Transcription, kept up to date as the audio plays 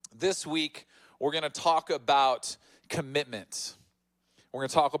This week, we're going to talk about commitment. We're going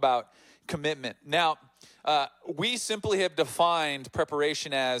to talk about commitment. Now, we simply have defined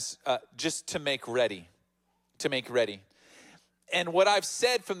preparation as just to make ready, And what I've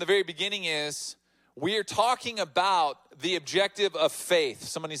said from the very beginning is we are talking about the objective of faith.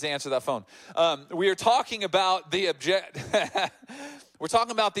 Someone needs to answer that phone. We are talking about we're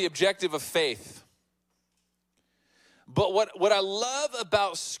talking about the objective of faith. But what I love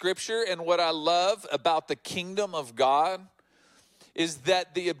about Scripture and what I love about the kingdom of God is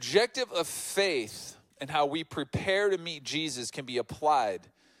that the objective of faith and how we prepare to meet Jesus can be applied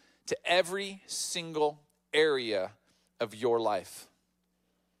to every single area of your life.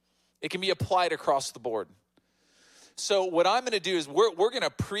 It can be applied across the board. So what I'm going to do is we're going to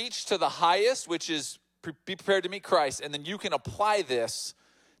preach to the highest, which is be prepared to meet Christ, and then you can apply this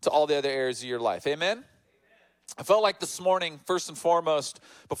to all the other areas of your life. Amen? I felt like this morning, first and foremost,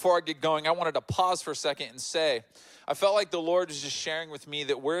 before I get going, I wanted to pause for a second and say, I felt like the Lord was just sharing with me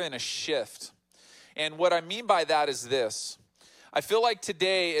that we're in a shift. And what I mean by that is this. I feel like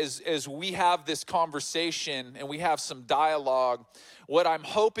today, as we have this conversation and we have some dialogue, what I'm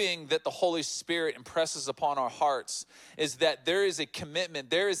hoping that the Holy Spirit impresses upon our hearts is that there is a commitment,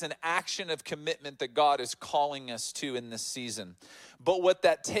 there is an action of commitment that God is calling us to in this season. But what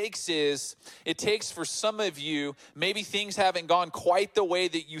that takes is, it takes for some of you, maybe things haven't gone quite the way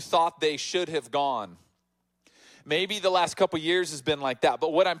that you thought they should have gone. Maybe the last couple years has been like that.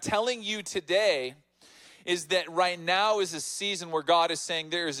 But what I'm telling you today is that right now is a season where God is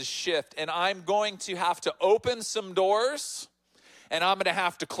saying there is a shift. And I'm going to have to open some doors and I'm going to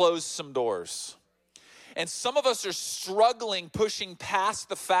have to close some doors. And some of us are struggling pushing past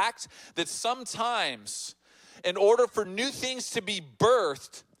the fact that sometimes in order for new things to be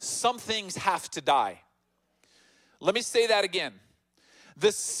birthed, some things have to die. Let me say that again.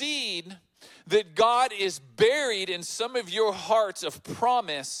 The seed that God is buried in some of your hearts of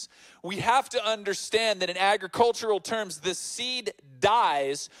promise, we have to understand that in agricultural terms, the seed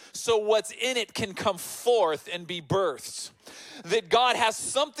dies so what's in it can come forth and be birthed. That God has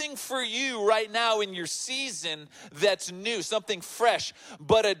something for you right now in your season that's new, something fresh,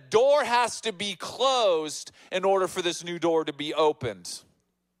 but a door has to be closed in order for this new door to be opened.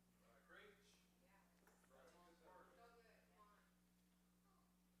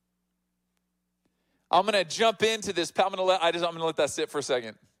 I'm going to jump into this. I'm going to let that sit for a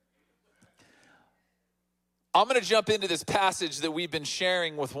second. I'm going to jump into this passage that we've been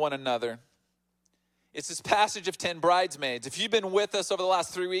sharing with one another. It's this passage of 10 bridesmaids. If you've been with us over the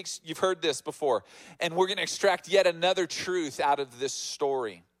last 3 weeks, you've heard this before. And we're going to extract yet another truth out of this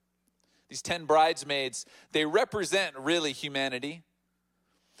story. These 10 bridesmaids, they represent really humanity.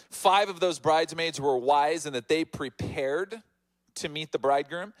 5 of those bridesmaids were wise in that they prepared to meet the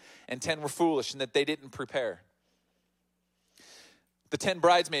bridegroom, and 10 were foolish in that they didn't prepare. The 10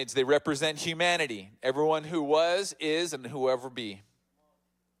 bridesmaids, they represent humanity. Everyone who was, is, and who will ever be.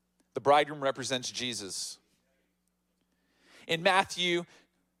 The bridegroom represents Jesus. In Matthew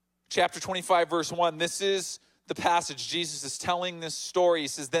chapter 25, verse 1, this is the passage. Jesus is telling this story. He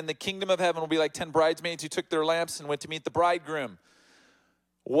says, then the kingdom of heaven will be like 10 bridesmaids who took their lamps and went to meet the bridegroom.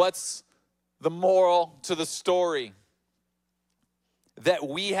 What's the moral to the story? That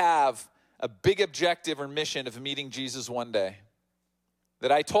we have a big objective or mission of meeting Jesus one day.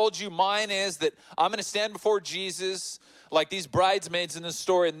 That I told you mine is that I'm going to stand before Jesus like these bridesmaids in this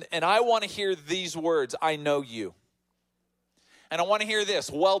story, and I want to hear these words, I know you. And I want to hear this,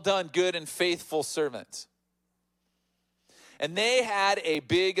 well done, good and faithful servant. And they had a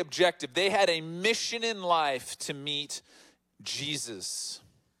big objective. They had a mission in life to meet Jesus.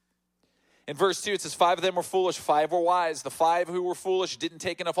 In verse 2, it says, 5 of them were foolish, 5 were wise. The 5 who were foolish didn't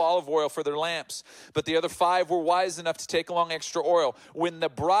take enough olive oil for their lamps, but the other 5 were wise enough to take along extra oil. When the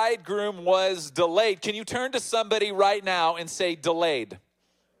bridegroom was delayed, can you turn to somebody right now and say delayed?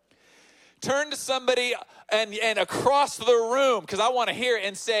 Turn to somebody and across the room, because I want to hear it,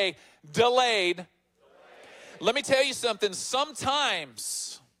 and say delayed. Let me tell you something.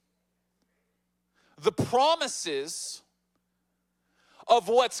 Sometimes the promises of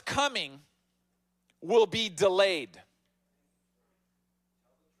what's coming will be delayed.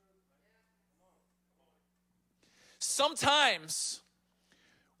 Sometimes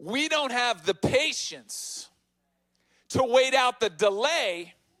we don't have the patience to wait out the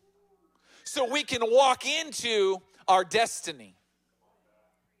delay so we can walk into our destiny.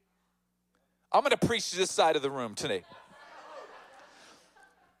 I'm going to preach to this side of the room today.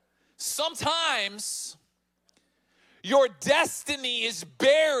 Sometimes your destiny is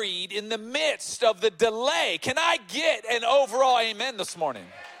buried in the midst of the delay. Can I get an overall amen this morning?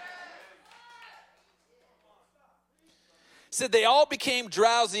 said they all became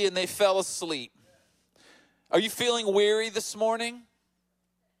drowsy and they fell asleep. Are you feeling weary this morning?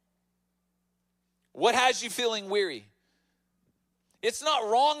 What has you feeling weary? It's not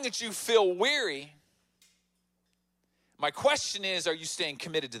wrong that you feel weary. My question is, are you staying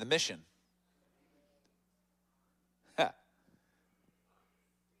committed to the mission?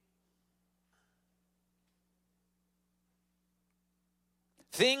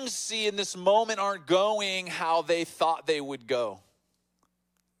 Things, see, in this moment aren't going how they thought they would go.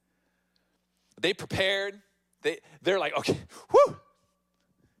 They prepared. They're like, okay, whoo.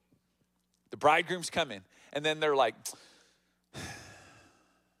 The bridegroom's coming. And then they're like,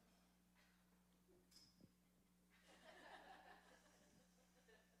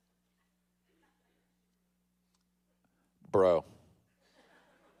 bro,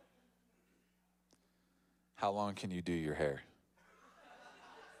 how long can you do your hair?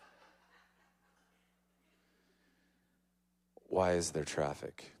 Why is there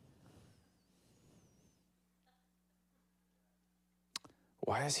traffic?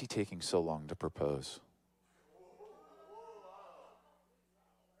 Why is he taking so long to propose?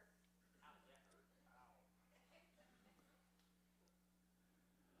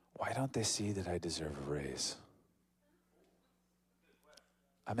 Why don't they see that I deserve a raise?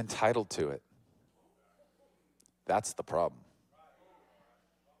 I'm entitled to it. That's the problem.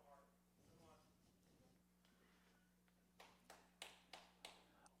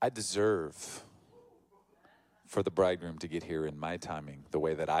 I deserve for the bridegroom to get here in my timing, the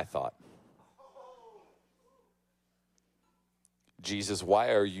way that I thought. Jesus,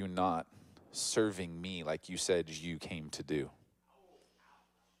 why are you not serving me like you said you came to do?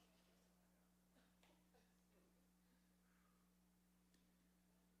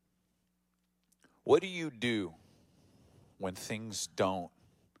 What do you do when things don't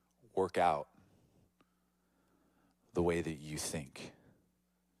work out the way that you think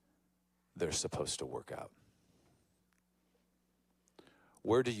they're supposed to work out?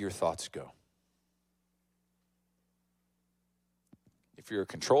 Where do your thoughts go? If you're a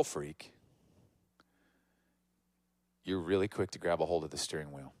control freak, you're really quick to grab a hold of the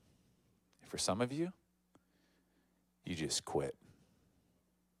steering wheel. For some of you, you just quit.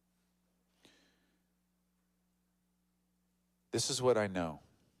 This is what I know.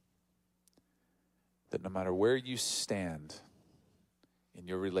 That no matter where you stand in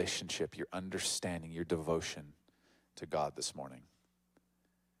your relationship, your understanding, your devotion to God this morning,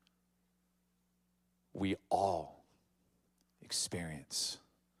 we all experience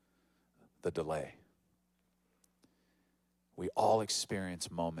the delay. We all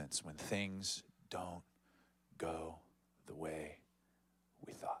experience moments when things don't go the way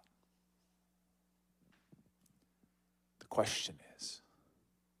we thought. The question is,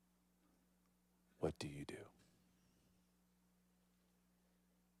 what do you do?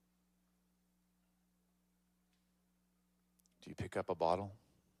 Do you pick up a bottle?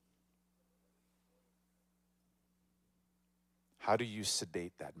 How do you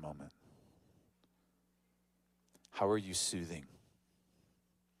sedate that moment? How are you soothing?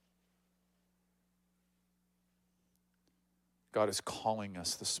 God is calling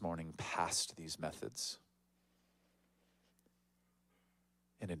us this morning past these methods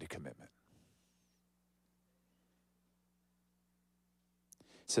and into commitment.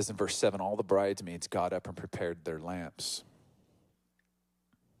 It says in verse 7, all the bridesmaids got up and prepared their lamps.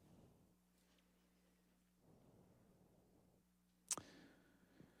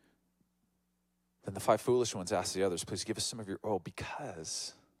 Then the 5 foolish ones asked the others, please give us some of your oil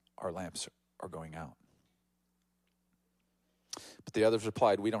because our lamps are going out. But the others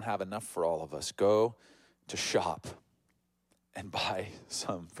replied, we don't have enough for all of us. Go to shop and buy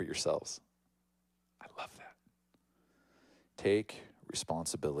some for yourselves. I love that. Take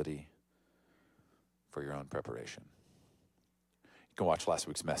responsibility for your own preparation. You can watch last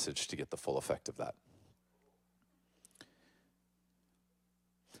week's message to get the full effect of that.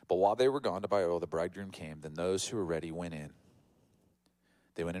 But while they were gone to buy oil, the bridegroom came. Then those who were ready went in.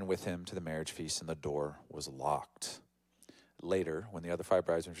 They went in with him to the marriage feast, and the door was locked. Later, when the other 5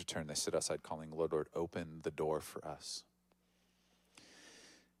 bridesmaids returned, they stood outside calling, Lord, Lord, open the door for us.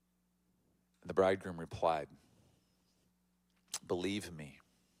 And the bridegroom replied, believe me,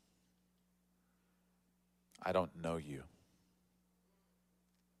 I don't know you.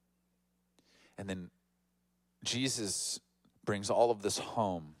 And then Jesus brings all of this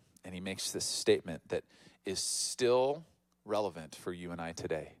home, and he makes this statement that is still relevant for you and I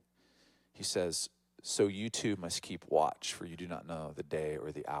today. He says, so you too must keep watch, for you do not know the day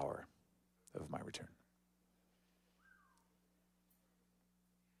or the hour of my return.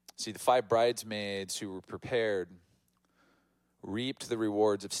 See, the 5 bridesmaids who were prepared reaped the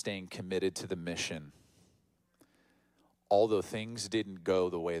rewards of staying committed to the mission, although things didn't go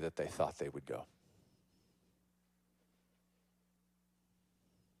the way that they thought they would go.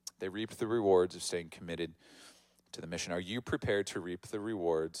 They reaped the rewards of staying committed to the mission. Are you prepared to reap the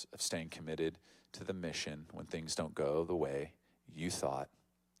rewards of staying committed to the mission when things don't go the way you thought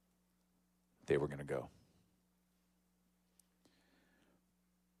they were going to go?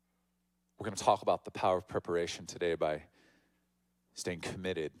 We're going to talk about the power of preparation today by staying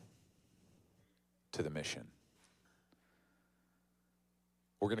committed to the mission.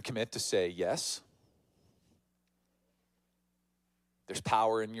 We're going to commit to say yes. There's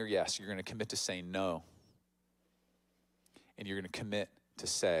power in your yes. You're going to commit to say no. And you're going to commit to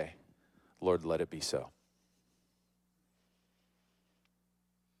say, Lord, let it be so.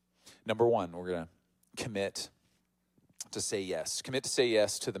 Number one, we're going to commit to say yes. Commit to say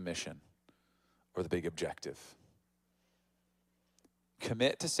yes to the mission or the big objective.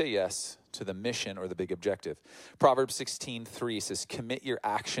 Commit to say yes to the mission or the big objective. Proverbs 16:3 says, commit your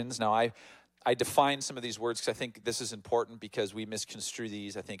actions. Now, I define some of these words because I think this is important because we misconstrue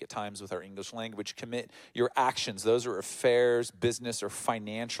these, I think, at times with our English language. Commit your actions. Those are affairs, business, or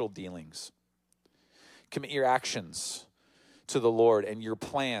financial dealings. Commit your actions to the Lord and your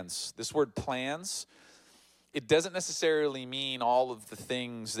plans. This word plans, it doesn't necessarily mean all of the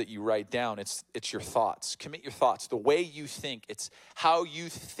things that you write down. It's your thoughts. Commit your thoughts. The way you think. It's how you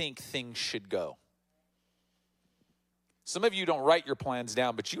think things should go. Some of you don't write your plans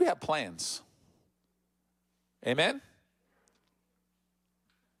down, but you have plans. Amen?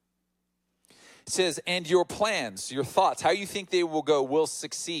 It says, and your plans, your thoughts, how you think they will go will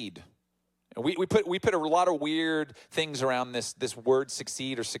succeed. And we put a lot of weird things around this word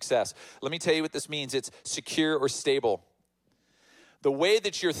succeed or success. Let me tell you what this means. It's secure or stable. The way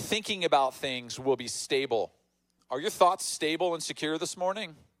that you're thinking about things will be stable. Are your thoughts stable and secure this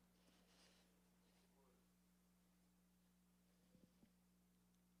morning?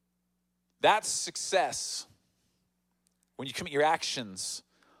 That's success. When you commit your actions,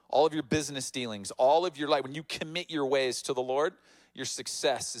 all of your business dealings, all of your life, when you commit your ways to the Lord, your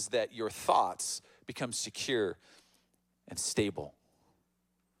success is that your thoughts become secure and stable.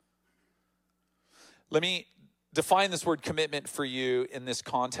 Let me define this word commitment for you in this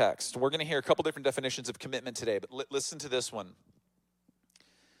context. We're going to hear a couple different definitions of commitment today, but listen to this one.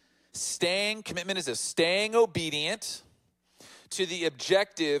 Commitment is this: staying obedient to the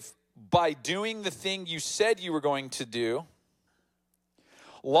objective by doing the thing you said you were going to do,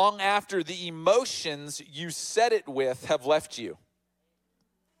 long after the emotions you said it with have left you.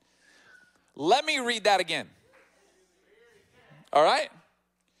 Let me read that again. All right?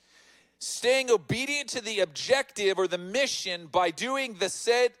 Staying obedient to the objective or the mission by doing the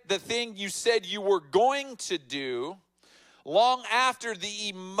thing you said you were going to do, long after the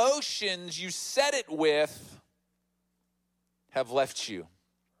emotions you said it with have left you.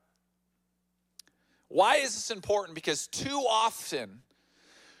 Why is this important? Because too often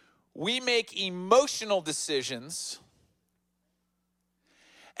we make emotional decisions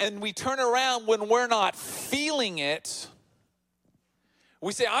and we turn around when we're not feeling it.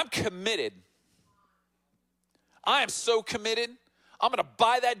 We say, I'm committed. I am so committed. I'm going to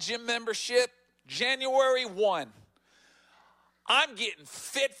buy that gym membership January 1. I'm getting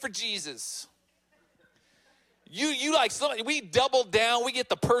fit for Jesus. You like something, we double down. We get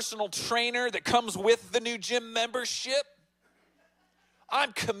the personal trainer that comes with the new gym membership.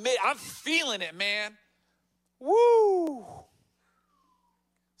 I'm committed. I'm feeling it, man. Woo.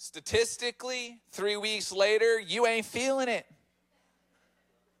 Statistically, 3 weeks later, you ain't feeling it.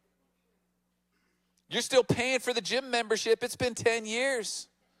 You're still paying for the gym membership. It's been 10 years.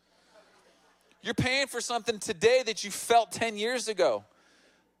 You're paying for something today that you felt 10 years ago.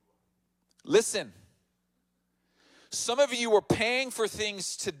 Listen, some of you are paying for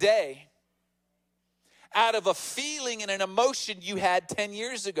things today out of a feeling and an emotion you had 10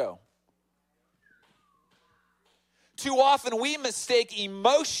 years ago. Too often we mistake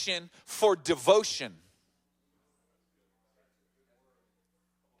emotion for devotion.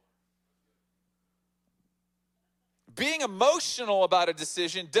 Being emotional about a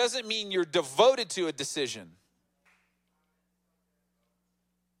decision doesn't mean you're devoted to a decision.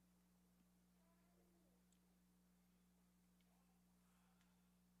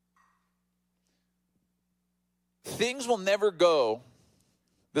 Things will never go.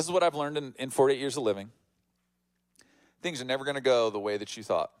 This is what I've learned in 48 years of living. Things are never going to go the way that you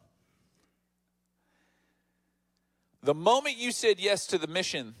thought. The moment you said yes to the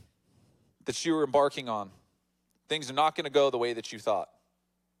mission that you were embarking on, things are not going to go the way that you thought.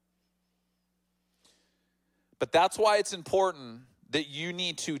 But that's why it's important that you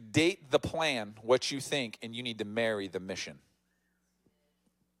need to date the plan, what you think, and you need to marry the mission.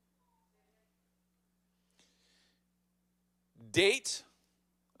 Date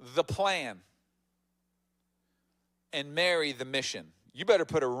the plan and marry the mission. You better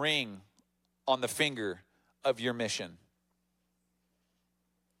put a ring on the finger of your mission.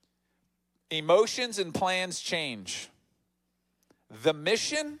 Emotions and plans change. The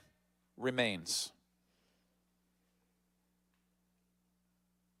mission remains.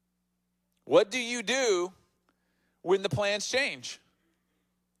 What do you do when the plans change?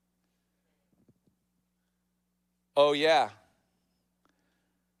 Oh, yeah.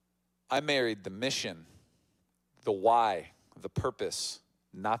 I married the mission, the why, the purpose,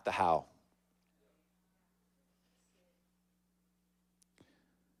 not the how.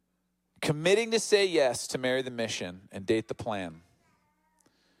 Committing to say yes to marry the mission and date the plan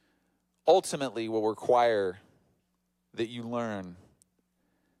ultimately will require that you learn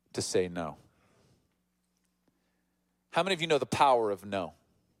to say no. How many of you know the power of no?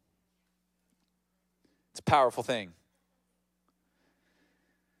 It's a powerful thing.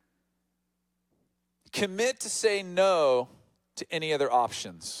 Commit to say no to any other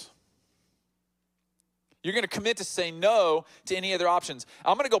options. You're going to commit to say no to any other options.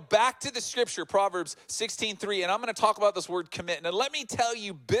 I'm going to go back to the scripture, Proverbs 16:3, and I'm going to talk about this word commit. Now, let me tell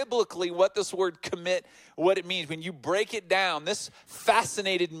you biblically what this word commit, what it means. When you break it down, this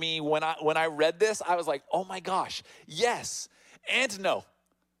fascinated me when I read this. I was like, oh my gosh, yes and no.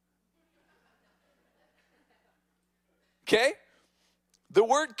 Okay? The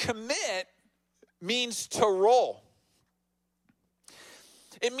word commit means to roll.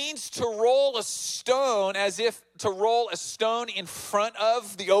 It means to roll a stone as if to roll a stone in front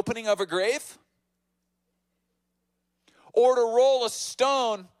of the opening of a grave, or to roll a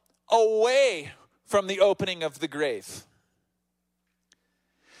stone away from the opening of the grave.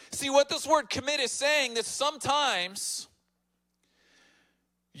 See, what this word commit is saying that sometimes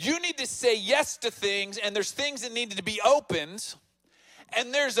you need to say yes to things, and there's things that need to be opened,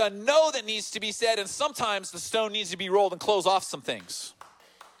 and there's a no that needs to be said, and sometimes the stone needs to be rolled and close off some things.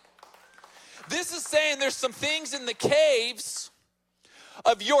 This is saying there's some things in the caves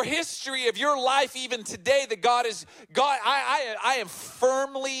of your history, of your life even today that I am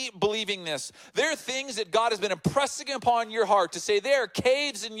firmly believing this. There are things that God has been impressing upon your heart to say there are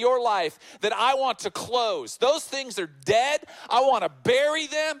caves in your life that I want to close. Those things are dead. I want to bury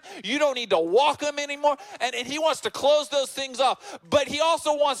them. You don't need to walk them anymore. And he wants to close those things off. But he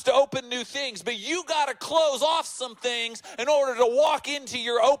also wants to open new things. But you got to close off some things in order to walk into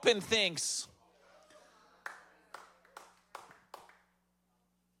your open things.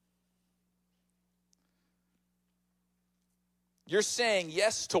 You're saying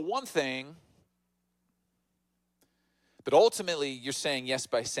yes to one thing, but ultimately you're saying yes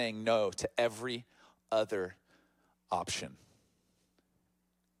by saying no to every other option.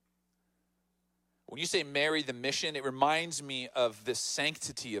 When you say marry the mission, it reminds me of the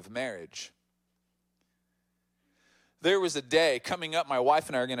sanctity of marriage. There was a day coming up, my wife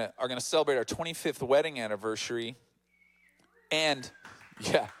and I are gonna celebrate our 25th wedding anniversary, and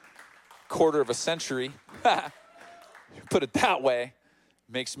quarter of a century. Put it that way,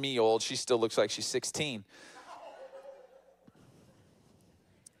 makes me old. She still looks like she's 16.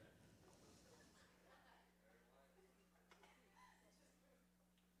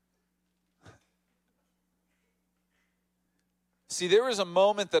 See, there was a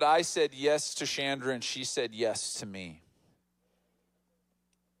moment that I said yes to Chandra and she said yes to me.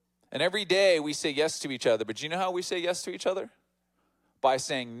 And every day we say yes to each other, but do you know how we say yes to each other? By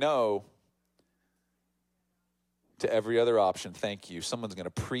saying no to every other option. Thank you. Someone's going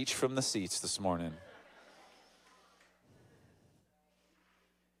to preach from the seats this morning.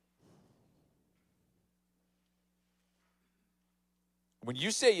 When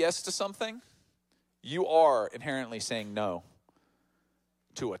you say yes to something, you are inherently saying no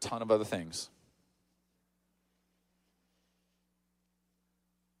to a ton of other things.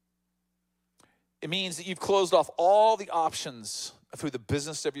 It means that you've closed off all the options of who the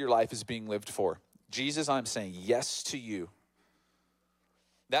business of your life is being lived for. Jesus, I'm saying yes to you.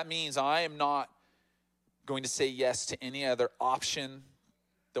 That means I am not going to say yes to any other option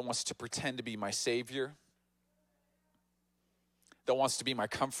that wants to pretend to be my savior, that wants to be my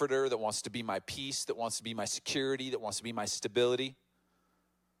comforter, that wants to be my peace, that wants to be my security, that wants to be my stability.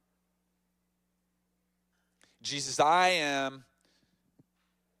 Jesus, I am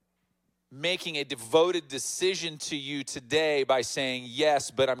making a devoted decision to you today by saying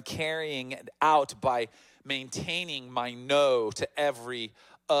yes, but I'm carrying it out by maintaining my no to every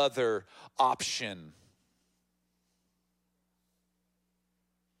other option.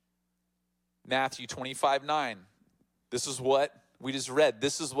 Matthew 25:9. This is what we just read.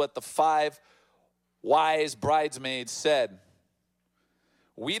 This is what the 5 wise bridesmaids said.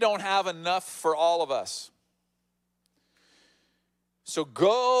 We don't have enough for all of us. So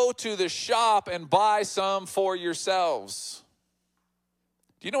go to the shop and buy some for yourselves.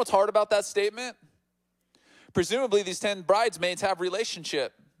 Do you know what's hard about that statement? Presumably these 10 bridesmaids have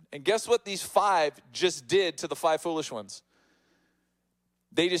relationship. And guess what these 5 just did to the 5 foolish ones?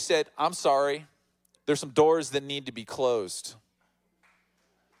 They just said, I'm sorry, there's some doors that need to be closed.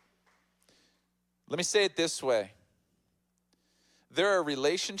 Let me say it this way. There are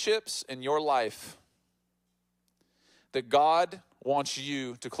relationships in your life that God wants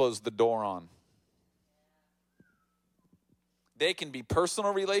you to close the door on. They can be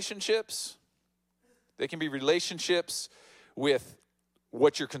personal relationships. They can be relationships with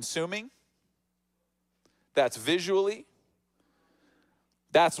what you're consuming. That's visually.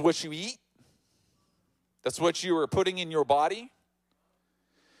 That's what you eat. That's what you are putting in your body.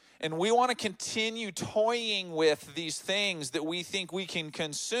 And we want to continue toying with these things that we think we can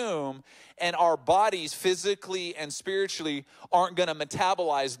consume, and our bodies physically and spiritually aren't going to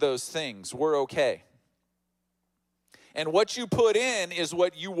metabolize those things. We're okay. And what you put in is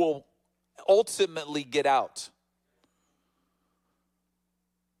what you will ultimately get out.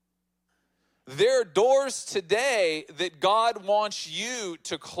 There are doors today that God wants you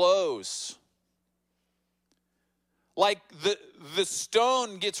to close. Like the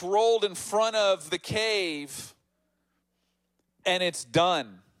stone gets rolled in front of the cave and it's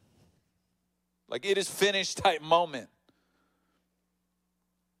done. Like it is finished type moment.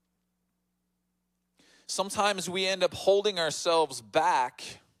 Sometimes we end up holding ourselves back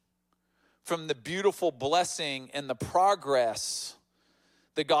from the beautiful blessing and the progress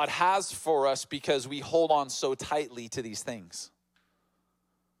that God has for us because we hold on so tightly to these things.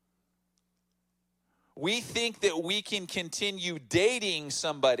 We think that we can continue dating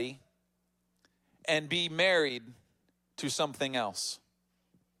somebody and be married to something else.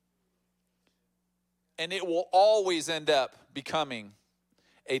 And it will always end up becoming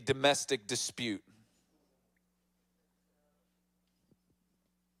a domestic dispute.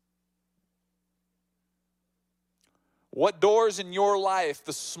 What doors in your life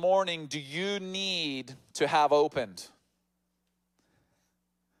this morning do you need to have opened?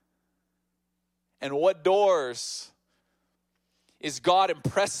 And what doors is God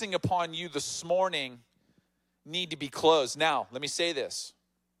impressing upon you this morning need to be closed? Now, let me say this.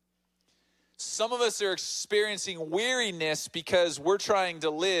 Some of us are experiencing weariness because we're trying to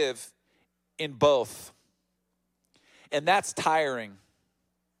live in both. And that's tiring.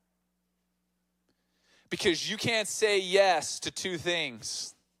 Because you can't say yes to 2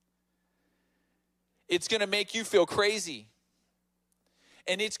 things. It's going to make you feel crazy.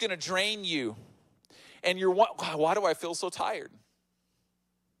 And it's going to drain you. And you're, why do I feel so tired?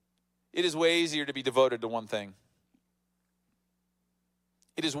 It is way easier to be devoted to one thing.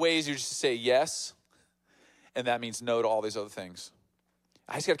 It is way easier just to say yes, and that means no to all these other things.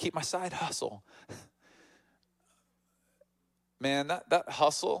 I just got to keep my side hustle. Man, that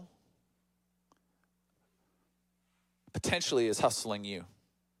hustle potentially is hustling you.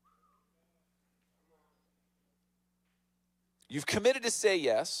 You've committed to say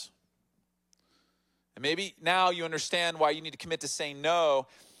yes. And maybe now you understand why you need to commit to saying no.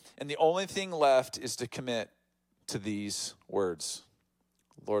 And the only thing left is to commit to these words.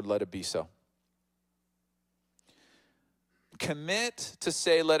 Lord, let it be so. Commit to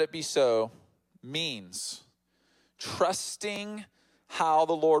say, let it be so, means trusting how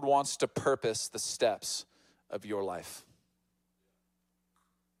the Lord wants to purpose the steps of your life.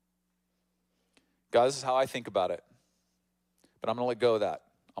 God, this is how I think about it. But I'm going to let go of that.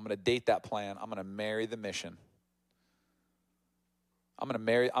 I'm going to date that plan. I'm going to marry the mission. I'm going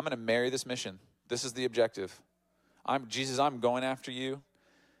to marry this mission. This is the objective. Jesus, I'm going after you.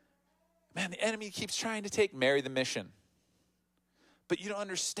 Man, the enemy keeps trying to marry the mission. But you don't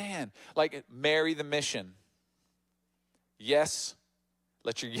understand. Like, marry the mission. Yes.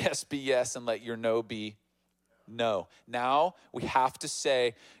 Let your yes be yes and let your no be no. Now we have to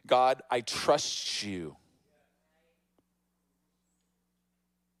say, God, I trust you.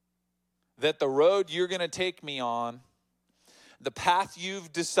 That the road you're going to take me on, the path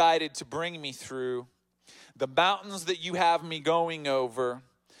you've decided to bring me through, the mountains that you have me going over,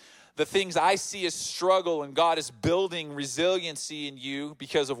 the things I see as struggle, and God is building resiliency in you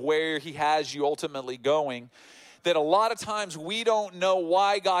because of where he has you ultimately going, that a lot of times we don't know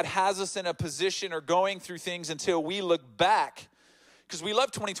why God has us in a position or going through things until we look back, because we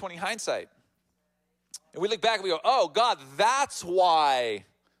love 20/20 hindsight. And we look back and we go, oh, God, that's why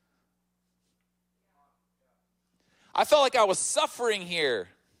I felt like I was suffering here.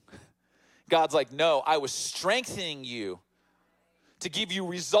 God's like, no, I was strengthening you to give you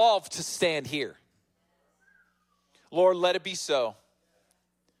resolve to stand here. Lord, let it be so.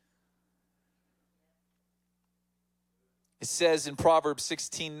 It says in Proverbs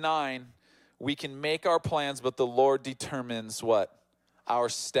 16:9, we can make our plans, but the Lord determines what? Our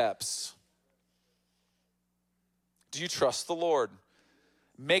steps. Do you trust the Lord?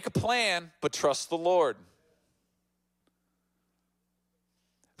 Make a plan, but trust the Lord.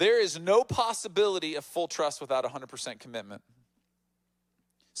 There is no possibility of full trust without 100% commitment.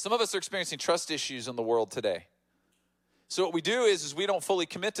 Some of us are experiencing trust issues in the world today. So what we do is we don't fully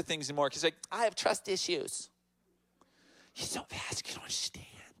commit to things anymore because like, I have trust issues. You don't ask, you don't understand.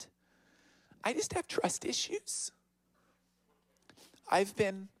 I just have trust issues. I've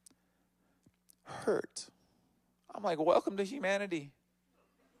been hurt. I'm like, welcome to humanity.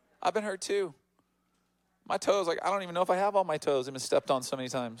 I've been hurt too. My toes, like, I don't even know if I have all my toes. I've been stepped on so many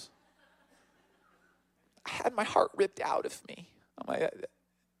times. I had my heart ripped out of me. I'm like,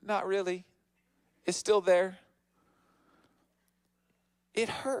 not really. It's still there. It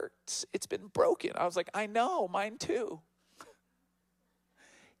hurts. It's been broken. I was like, I know, mine too.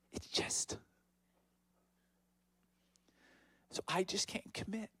 It's just. So I just can't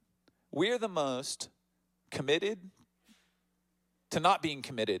commit. We're the most committed to not being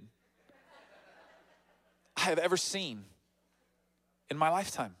committed I have ever seen in my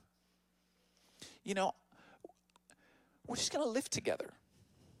lifetime. You know, we're just going to live together.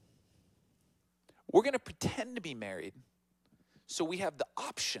 We're going to pretend to be married so we have the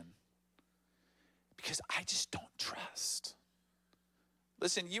option because I just don't trust.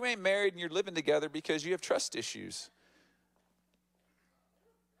 Listen, you ain't married and you're living together because you have trust issues.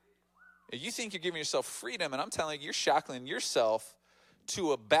 You think you're giving yourself freedom, and I'm telling you, you're shackling yourself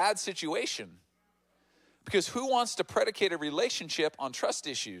to a bad situation. Because who wants to predicate a relationship on trust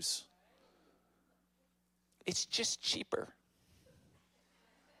issues? It's just cheaper.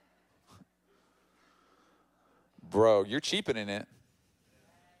 Bro, you're cheapening it.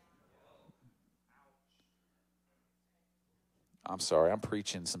 I'm sorry, I'm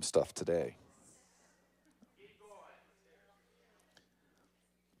preaching some stuff today.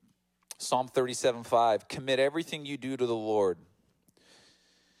 Psalm 37:5, commit everything you do to the Lord.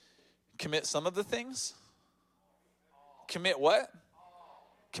 Commit some of the things? Commit what?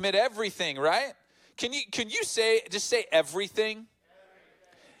 Commit everything, right? Can you say everything?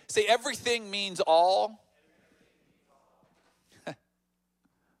 Say everything means all.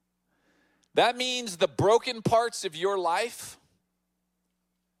 That means the broken parts of your life.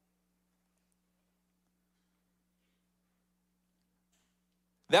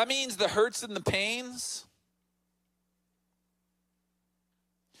 That means the hurts and the pains.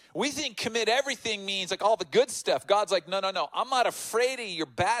 We think commit everything means like all the good stuff. God's like, no. I'm not afraid of your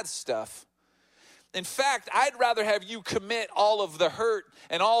bad stuff. In fact, I'd rather have you commit all of the hurt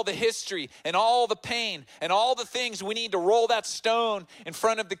and all the history and all the pain and all the things we need to roll that stone in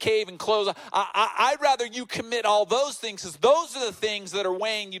front of the cave and close. I'd rather you commit all those things because those are the things that are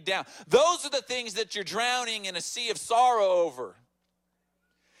weighing you down. Those are the things that you're drowning in a sea of sorrow over.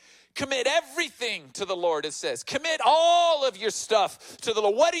 Commit everything to the Lord, it says. Commit all of your stuff to the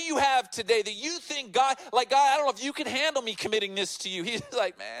Lord. What do you have today that you think God, like, God, I don't know if you can handle me committing this to you. He's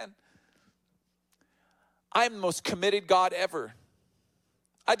like, man, I'm the most committed God ever.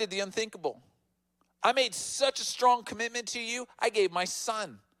 I did the unthinkable. I made such a strong commitment to you, I gave my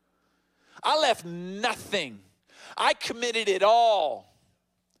son. I left nothing. I committed it all.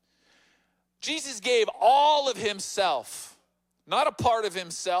 Jesus gave all of himself. Not a part of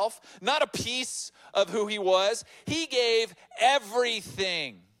himself, not a piece of who he was. He gave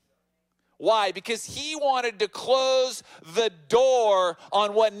everything. Why? Because he wanted to close the door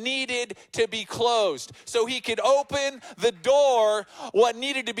on what needed to be closed. So he could open the door, what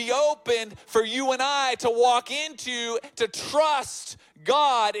needed to be opened for you and I to walk into, to trust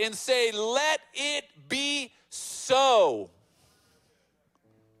God and say, let it be so.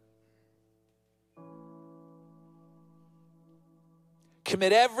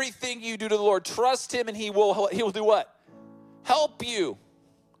 Commit everything you do to the Lord. Trust him and he will do what? Help you.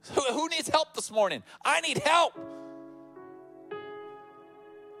 Who needs help this morning? I need help.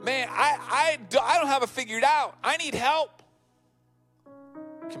 Man, I don't have it figured out. I need help.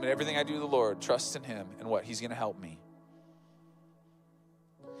 Commit everything I do to the Lord. Trust in him and what? He's going to help me.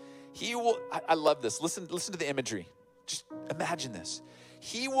 He will, I love this. Listen to the imagery. Just imagine this.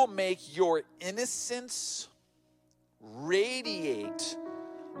 He will make your innocence radiate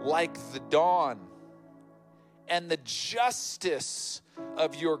like the dawn, and the justice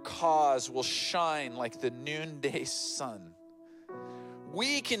of your cause will shine like the noonday sun.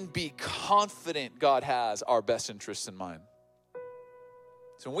 We can be confident God has our best interests in mind.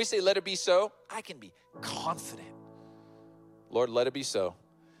 So when we say, let it be so, I can be confident. Lord, let it be so.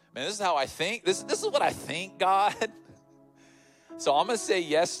 Man, this is how I think. This is what I think, God. So I'm going to say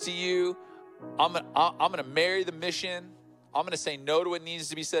yes to you. I'm going to marry the mission. I'm going to say no to what needs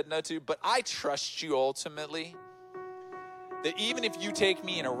to be said no to. But I trust you ultimately that even if you take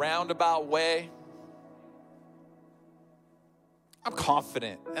me in a roundabout way, I'm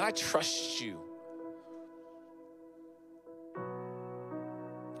confident and I trust you.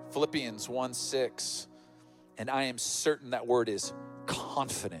 Philippians 1:6, and I am certain, that word is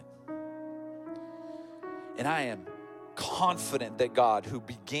confident. And I am confident that God, who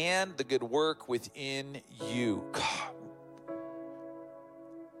began the good work within you, God,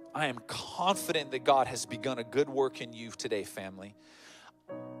 I am confident that God has begun a good work in you today, family.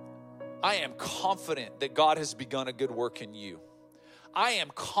 I am confident that God has begun a good work in you. I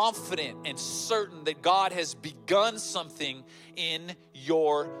am confident and certain that God has begun something in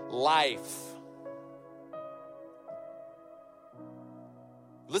your life.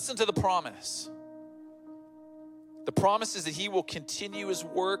 Listen to the promise. The promise is that he will continue his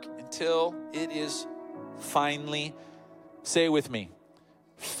work until it is finally, say it with me,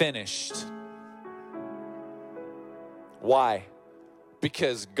 finished. Why?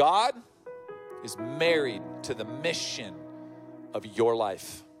 Because God is married to the mission of your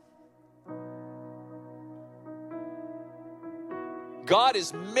life. God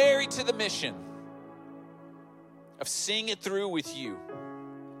is married to the mission of seeing it through with you.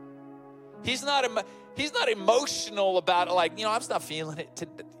 He's not emotional about it, like, I'm just not feeling it.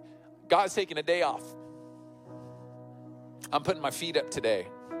 God's taking a day off. I'm putting my feet up today.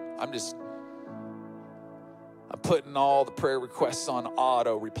 I'm putting all the prayer requests on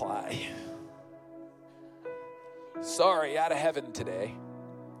auto reply. Sorry, out of heaven today.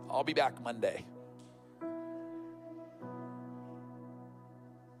 I'll be back Monday.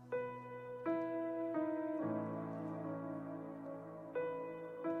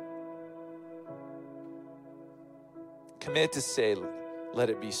 Commit to say, let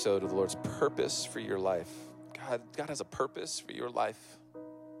it be so, to the Lord's purpose for your life. God has a purpose for your life.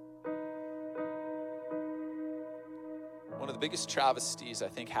 One of the biggest travesties I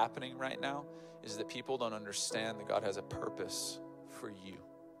think happening right now is that people don't understand that God has a purpose for you.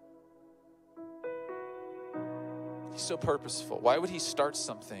 He's so purposeful. Why would he start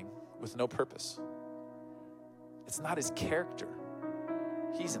something with no purpose? It's not his character.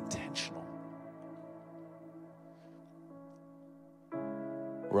 He's intentional.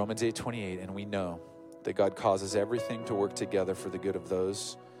 Romans 8:28, and we know that God causes everything to work together for the good of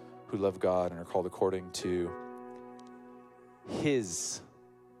those who love God and are called according to his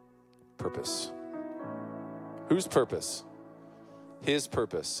purpose. Whose purpose? His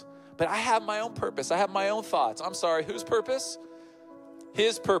purpose. But I have my own purpose. I have my own thoughts. I'm sorry, whose purpose?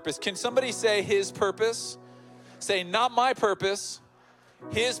 His purpose. Can somebody say his purpose? Say, not my purpose,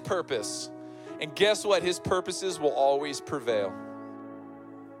 his purpose. And guess what? His purposes will always prevail.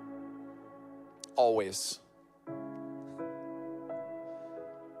 Always.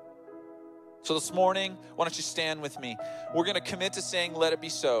 So this morning, why don't you stand with me? We're going to commit to saying, let it be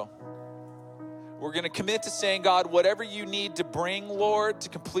so. We're going to commit to saying, God, whatever you need to bring, Lord, to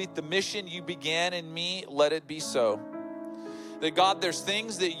complete the mission you began in me, let it be so. That God, there's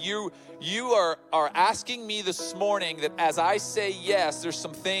things that you are asking me this morning that as I say yes, there's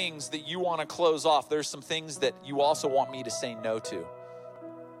some things that you want to close off. There's some things that you also want me to say no to.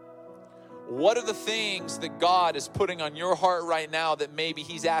 What are the things that God is putting on your heart right now that maybe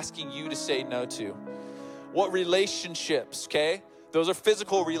he's asking you to say no to? What relationships, okay? Those are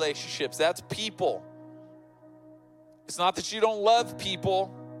physical relationships. That's people. It's not that you don't love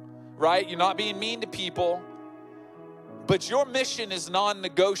people, right? You're not being mean to people. But your mission is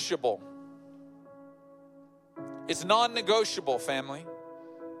non-negotiable. It's non-negotiable, family.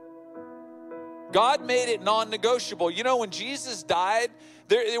 God made it non-negotiable. You know, when Jesus died,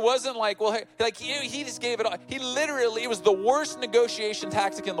 it wasn't like, well, like he just gave it all. He literally, it was the worst negotiation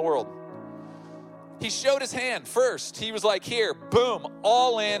tactic in the world. He showed his hand first. He was like, here, boom,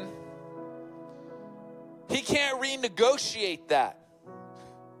 all in. He can't renegotiate that.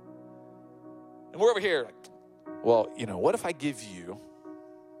 And we're over here like, well, what if I give you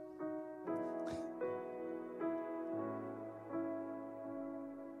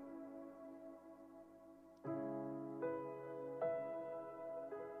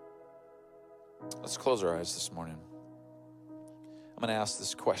Let's close our eyes this morning. I'm going to ask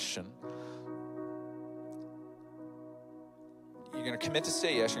this question. going to commit to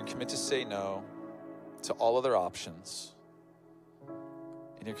say yes. You're going to commit to say no to all other options.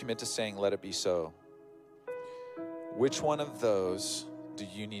 And you're committed to saying, let it be so. Which one of those do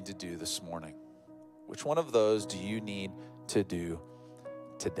you need to do this morning? Which one of those do you need to do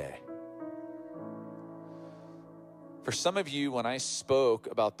today? For some of you, when I spoke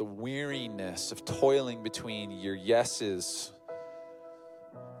about the weariness of toiling between your yeses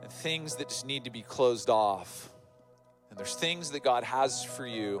and things that just need to be closed off, and there's things that God has for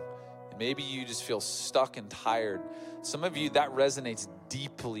you, and maybe you just feel stuck and tired. Some of you, that resonates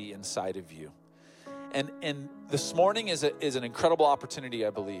deeply inside of you. And this morning is an incredible opportunity, I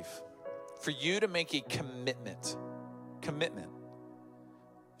believe, for you to make a commitment. Commitment.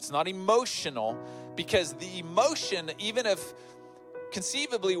 It's not emotional, because the emotion, even if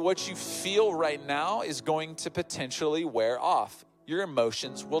conceivably what you feel right now is going to potentially wear off, your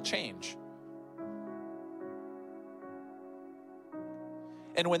emotions will change.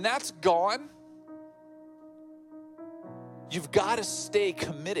 And when that's gone, you've got to stay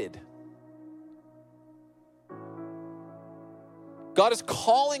committed. God is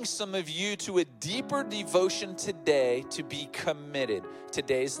calling some of you to a deeper devotion today to be committed.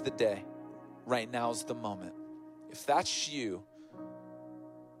 Today's the day. Right now is the moment. If that's you,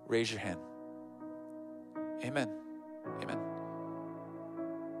 raise your hand. Amen. Amen.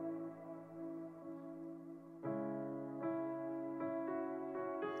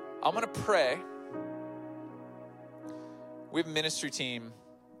 I'm going to pray. We have a ministry team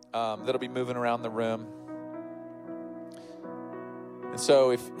that'll be moving around the room. And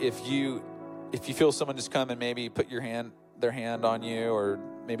so if you feel someone just come and maybe put their hand on you, or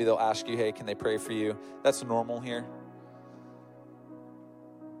maybe they'll ask you, hey, can they pray for you? That's normal here.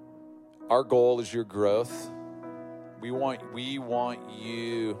 Our goal is your growth. We want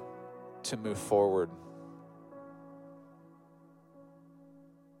you to move forward.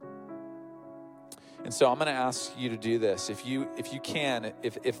 And so I'm going to ask you to do this. If you can,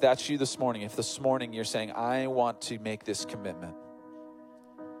 if that's you this morning, if this morning you're saying, I want to make this commitment,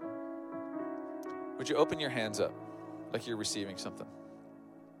 would you open your hands up like you're receiving something?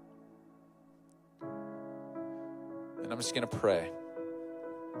 And I'm just going to pray.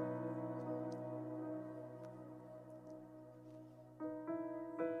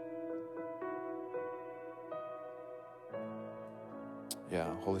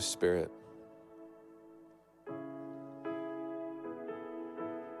 Yeah, Holy Spirit.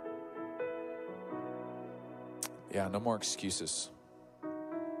 Yeah, no more excuses.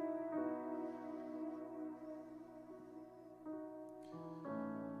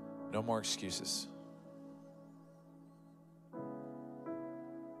 No more excuses.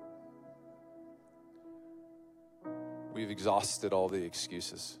 We've exhausted all the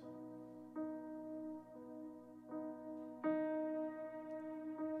excuses.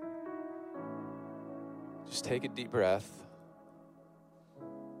 Just take a deep breath.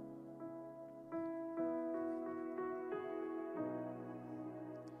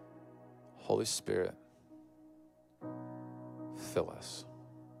 Holy Spirit, fill us.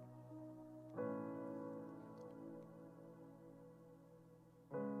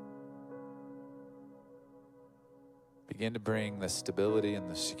 Begin to bring the stability and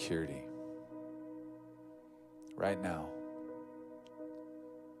the security right now.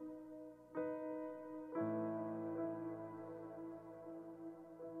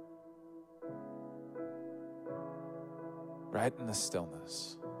 Right in the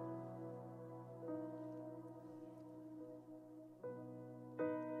stillness.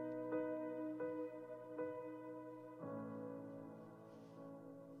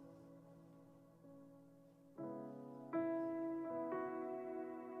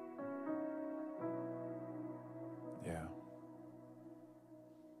 Yeah.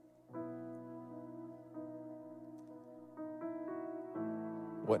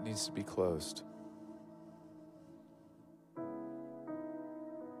 What needs to be closed?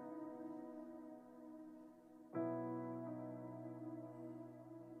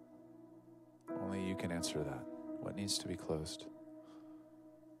 Only you can answer that. What needs to be closed?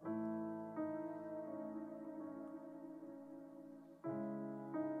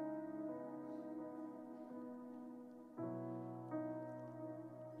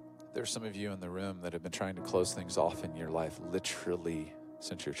 There's some of you in the room that have been trying to close things off in your life literally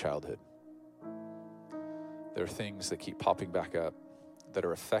since your childhood. There are things that keep popping back up that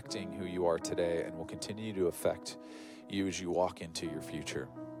are affecting who you are today and will continue to affect you as you walk into your future.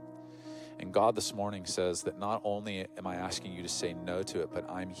 And God this morning says that not only am I asking you to say no to it, but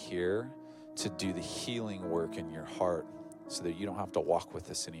I'm here to do the healing work in your heart so that you don't have to walk with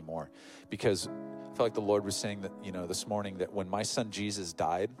this anymore. Because I feel like the Lord was saying that, this morning, that when my son Jesus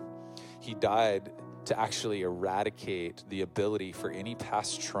died, he died to actually eradicate the ability for any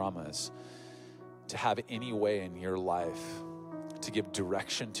past traumas to have any way in your life to give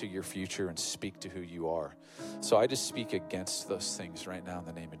direction to your future and speak to who you are. So I just speak against those things right now in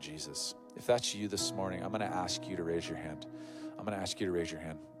the name of Jesus. If that's you this morning, I'm going to ask you to raise your hand. I'm going to ask you to raise your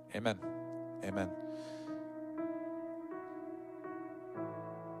hand. Amen. Amen.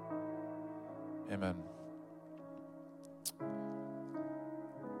 Amen.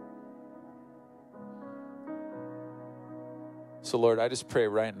 So Lord, I just pray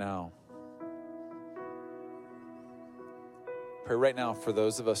right now. Pray right now for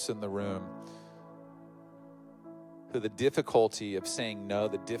those of us in the room who the difficulty of saying no,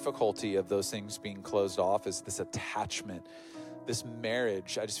 the difficulty of those things being closed off is this attachment, this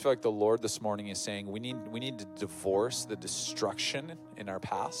marriage. I just feel like the Lord this morning is saying we need to divorce the destruction in our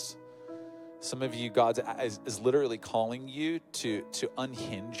past. Some of you, God is literally calling you to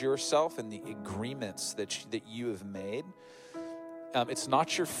unhinge yourself in the agreements that you have made. It's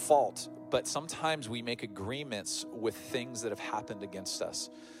not your fault, but sometimes we make agreements with things that have happened against us.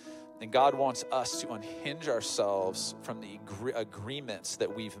 And God wants us to unhinge ourselves from the agreements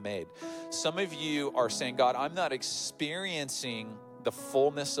that we've made. Some of you are saying, God, I'm not experiencing the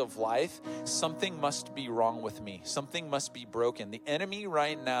fullness of life. Something must be wrong with me. Something must be broken. The enemy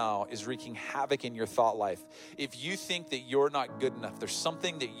right now is wreaking havoc in your thought life. If you think that you're not good enough, there's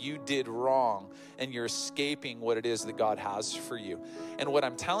something that you did wrong and you're escaping what it is that God has for you. And what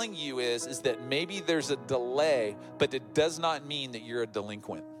I'm telling you is that maybe there's a delay, but it does not mean that you're a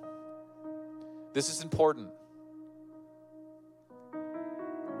delinquent. This is important.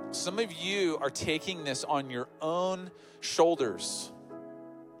 Some of you are taking this on your own shoulders.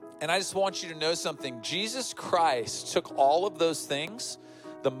 And I just want you to know something. Jesus Christ took all of those things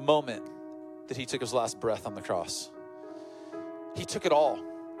the moment that he took his last breath on the cross. He took it all.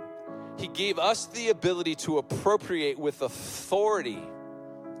 He gave us the ability to appropriate with authority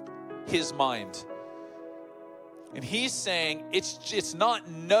his mind. And he's saying, it's not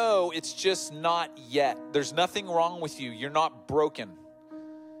no, it's just not yet. There's nothing wrong with you. You're not broken.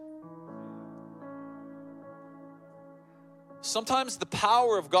 Sometimes the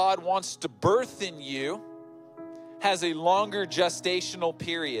power of God wants to birth in you has a longer gestational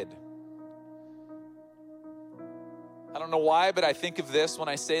period. I don't know why, but I think of this when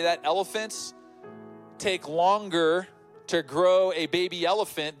I say that. Elephants take longer to grow a baby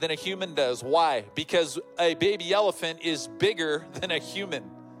elephant than a human does. Why? Because a baby elephant is bigger than a human.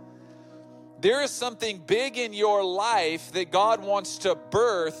 There is something big in your life that God wants to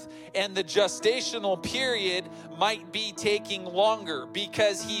birth, and the gestational period might be taking longer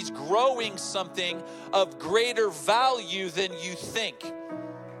because he's growing something of greater value than you think.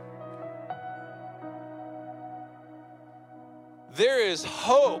 There is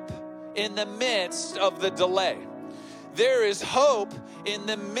hope in the midst of the delay. There is hope in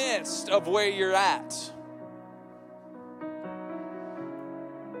the midst of where you're at.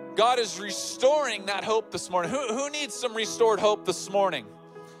 God is restoring that hope this morning. Who needs some restored hope this morning?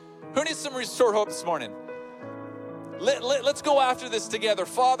 Who needs some restored hope this morning? Let's go after this together.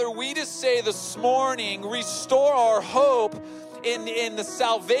 Father, we just say this morning, restore our hope in the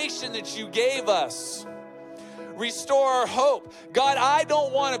salvation that you gave us. Restore our hope. God, I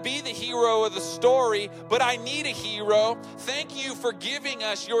don't want to be the hero of the story, but I need a hero. Thank you for giving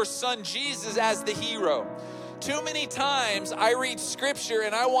us your son Jesus as the hero. Too many times I read scripture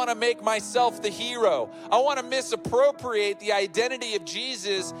and I want to make myself the hero. I want to misappropriate the identity of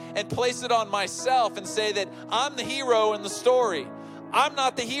Jesus and place it on myself and say that I'm the hero in the story. I'm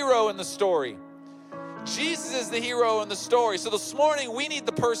not the hero in the story. Jesus is the hero in the story. So this morning we need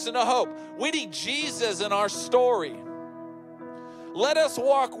the person of hope. We need Jesus in our story. Let us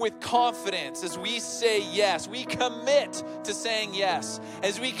walk with confidence as we say yes. We commit to saying yes,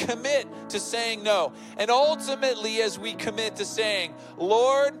 as we commit to saying no, and ultimately as we commit to saying,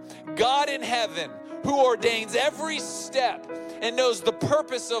 Lord, God in heaven, who ordains every step and knows the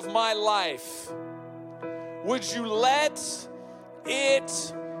purpose of my life, would you let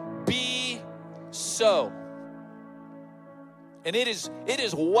it be so? And it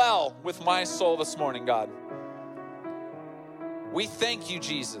is well with my soul this morning, God. We thank you,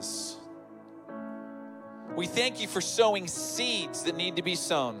 Jesus. We thank you for sowing seeds that need to be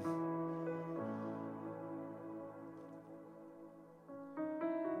sown.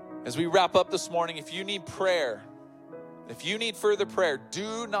 As we wrap up this morning, if you need prayer, if you need further prayer,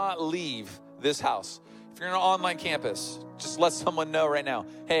 do not leave this house. If you're in an online campus, just let someone know right now,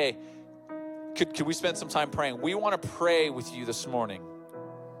 hey, Could we spend some time praying? We want to pray with you this morning.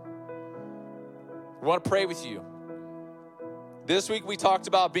 We want to pray with you. This week we talked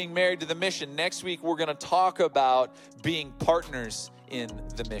about being married to the mission. Next week we're going to talk about being partners in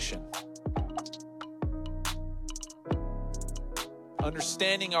the mission.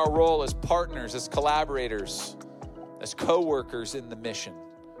 Understanding our role as partners, as collaborators, as co-workers in the mission.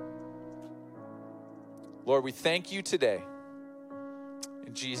 Lord, we thank you today.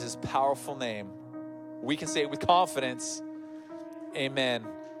 In Jesus' powerful name, we can say it with confidence, amen.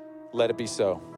 Let it be so.